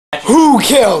Who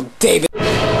killed David?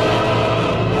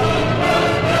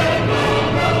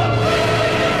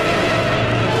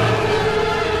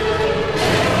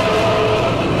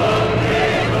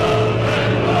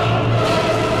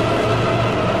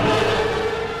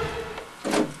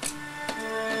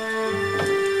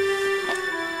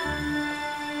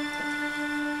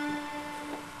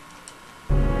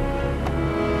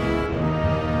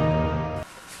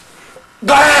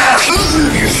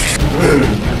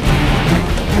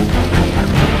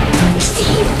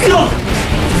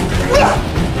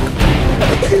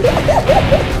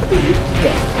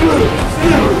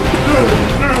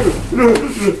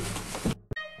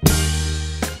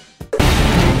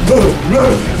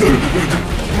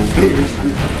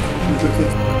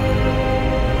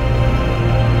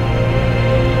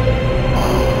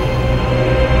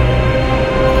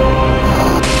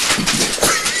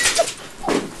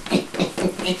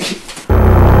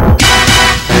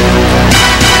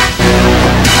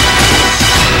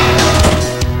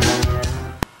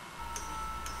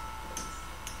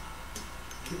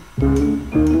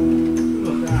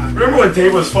 Remember when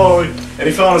Dave was falling and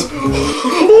he fell on his...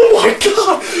 Oh my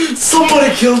god!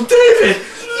 Somebody killed David!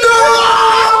 No!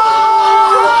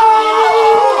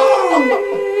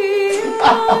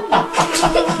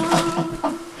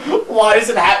 Why does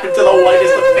it happen to the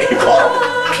whitest of people?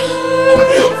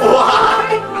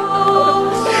 Why?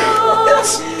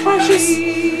 That's precious.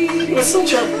 He was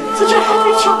such a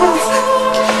happy child.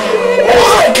 Oh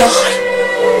my god!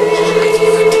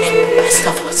 Best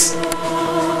of us.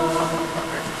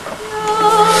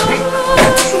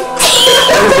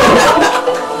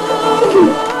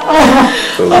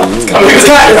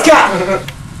 It's got.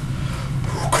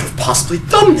 Who could have possibly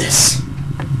done this?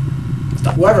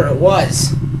 Whoever it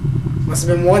was, must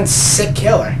have been one sick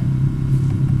killer.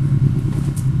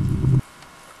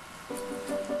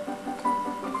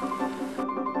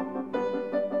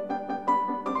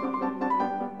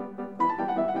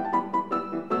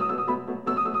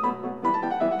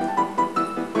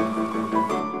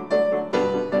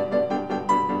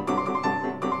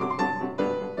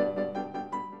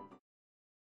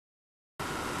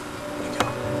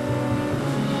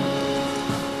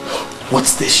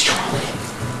 What's this, Charlie?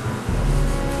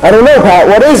 I don't know, Pat.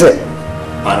 What is it?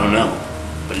 I don't know,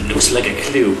 but it looks like a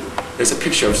clue. There's a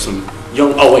picture of some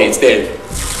young... Oh wait, it's Dave.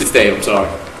 It's Dave, I'm sorry.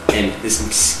 And there's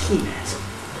some ski mask.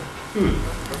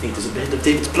 I think there's a bit of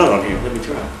David's blood on here. Let me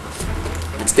try.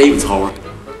 That's David's horror.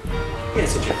 Yeah,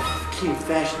 such a keen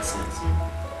fashion sense.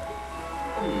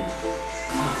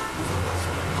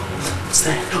 What's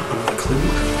that? Another clue?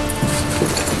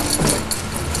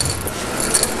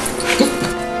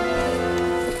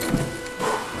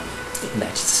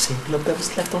 Matches the same glove that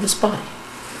was left on his body.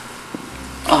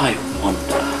 I wonder.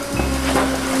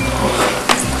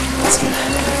 Let's get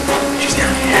her. She's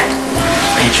down here.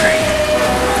 Pantry.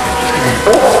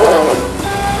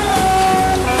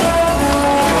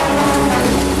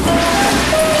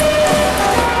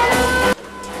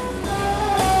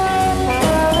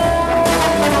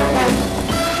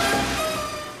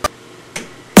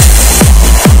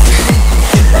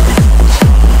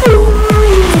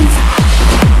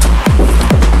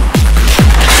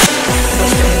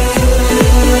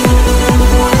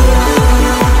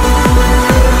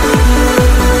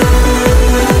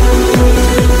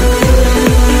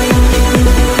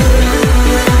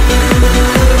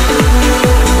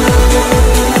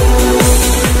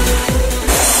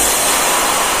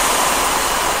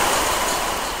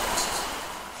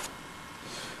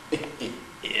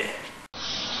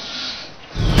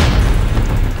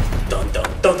 Dun dun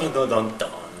dun dun dun dun dun.